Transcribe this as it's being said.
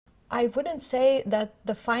I wouldn't say that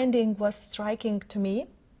the finding was striking to me,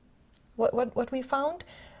 what we found,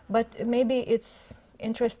 but maybe it's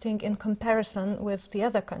interesting in comparison with the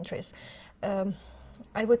other countries.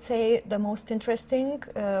 I would say the most interesting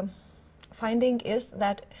finding is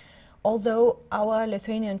that although our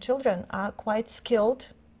Lithuanian children are quite skilled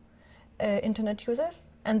internet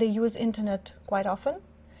users and they use internet quite often,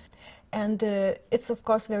 and it's of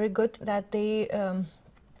course very good that they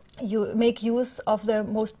you make use of the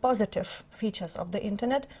most positive features of the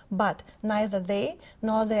internet, but neither they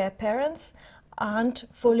nor their parents aren't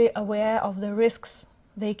fully aware of the risks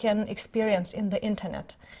they can experience in the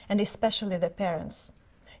internet, and especially the parents.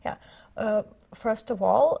 Yeah. First of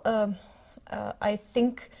all, I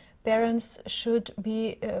think parents should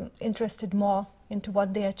be interested more into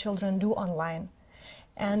what their children do online.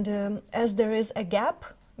 And as there is a gap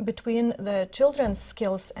between the children's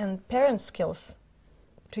skills and parents' skills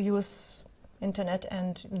to use internet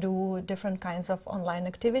and do different kinds of online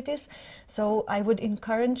activities, so I would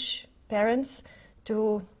encourage parents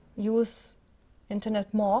to use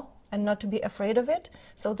internet more and not to be afraid of it,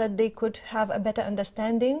 so that they could have a better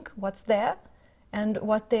understanding what's there and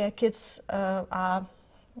what their kids are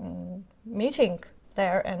meeting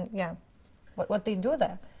there, and yeah, what they do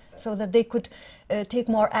there, so that they could take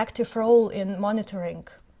more active role in monitoring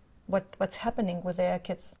what's happening with their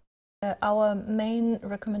kids. Our main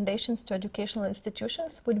recommendations to educational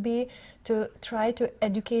institutions would be to try to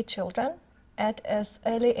educate children at as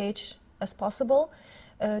early age as possible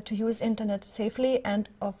to use internet safely and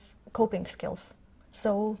of coping skills,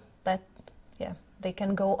 so that they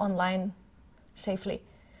can go online safely.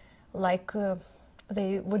 Like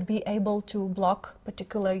they would be able to block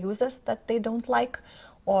particular users that they don't like,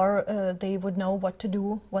 or they would know what to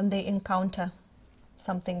do when they encounter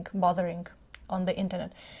something bothering on the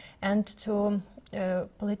internet. And to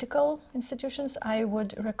political institutions, I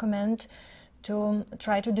would recommend to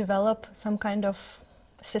try to develop some kind of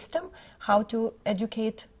system how to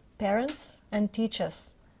educate parents and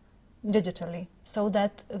teachers digitally, so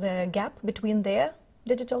that the gap between their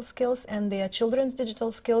digital skills and their children's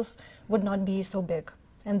digital skills would not be so big,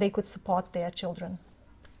 and they could support their children.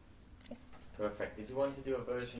 Perfect. Did you want to do a version